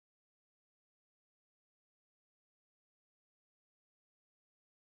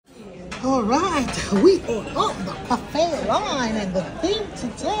All right, we are on the buffet line, and the theme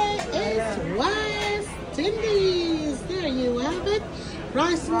today is West Indies. There you have it.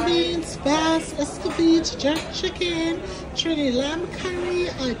 Rice and beans, bass, escabeche, jerk chicken, Trinity lamb curry,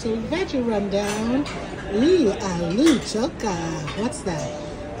 Ito veggie rundown, aloo choka. What's that?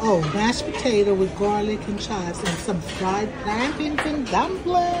 Oh, mashed potato with garlic and chives, and some fried plantains and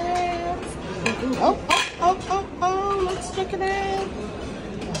dumplings. Oh, let's check it out.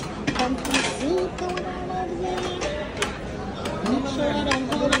 Pumpkin soup going on over there. Make sure I don't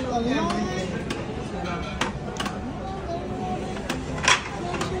hold it alive.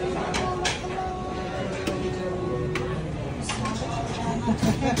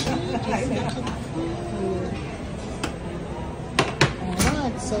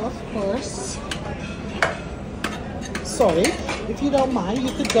 Alright, so of course, sorry, if you don't mind,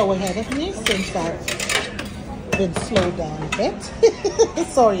 you could go ahead of me since I've been slowed down a bit.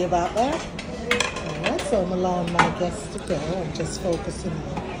 Sorry about that. Alright, so I'm allowing my guests to go. I'm just focusing on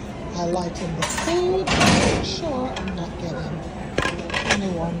highlighting the food. Make sure I'm not getting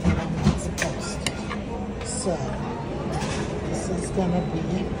anyone that I'm not supposed to. So, this is gonna be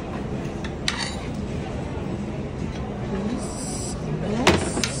piece and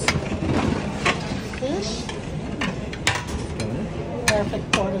this fish. Perfect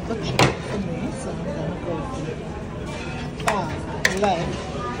part of the chicken for me, so I'm gonna go for thigh, leg,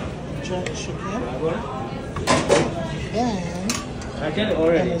 jerk chicken. Then I'm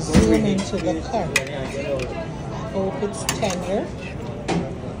gonna zoom into the curry. I hope it's tender,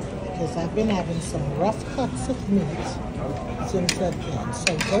 because I've been having some rough cuts of meat since I've been.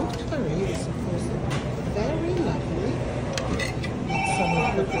 So goat curry is supposed to be very lovely. Get some of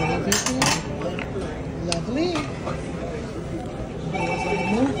the gravy here. Lovely. There's a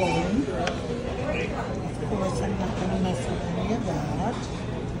move on. Of course, I'm not going to mess with any of that.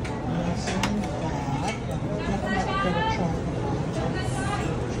 Nothing of that. I'm definitely going to try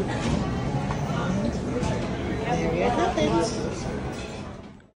and there you have it.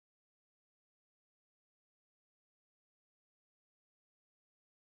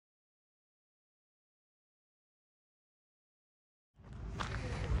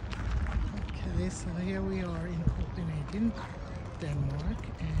 So here we are in Copenhagen, Denmark,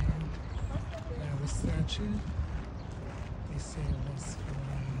 and our statue, they say it was for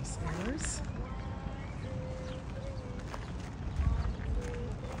sailors.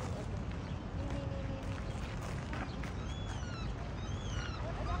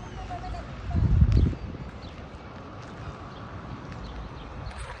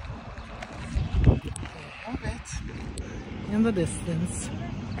 There you have it in the distance.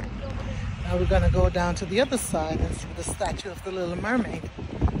 Now we're going to go down to the other side and see the statue of the Little Mermaid.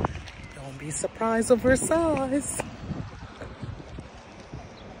 Don't be surprised of her size.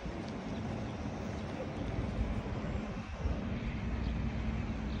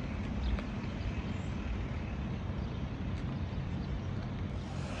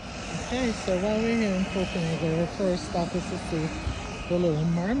 Okay, so while we're here in Copenhagen, our first stop is to see the Little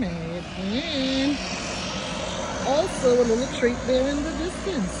Mermaid, and also a little treat there in the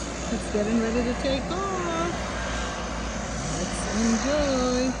distance. It's getting ready to take off. Let's enjoy.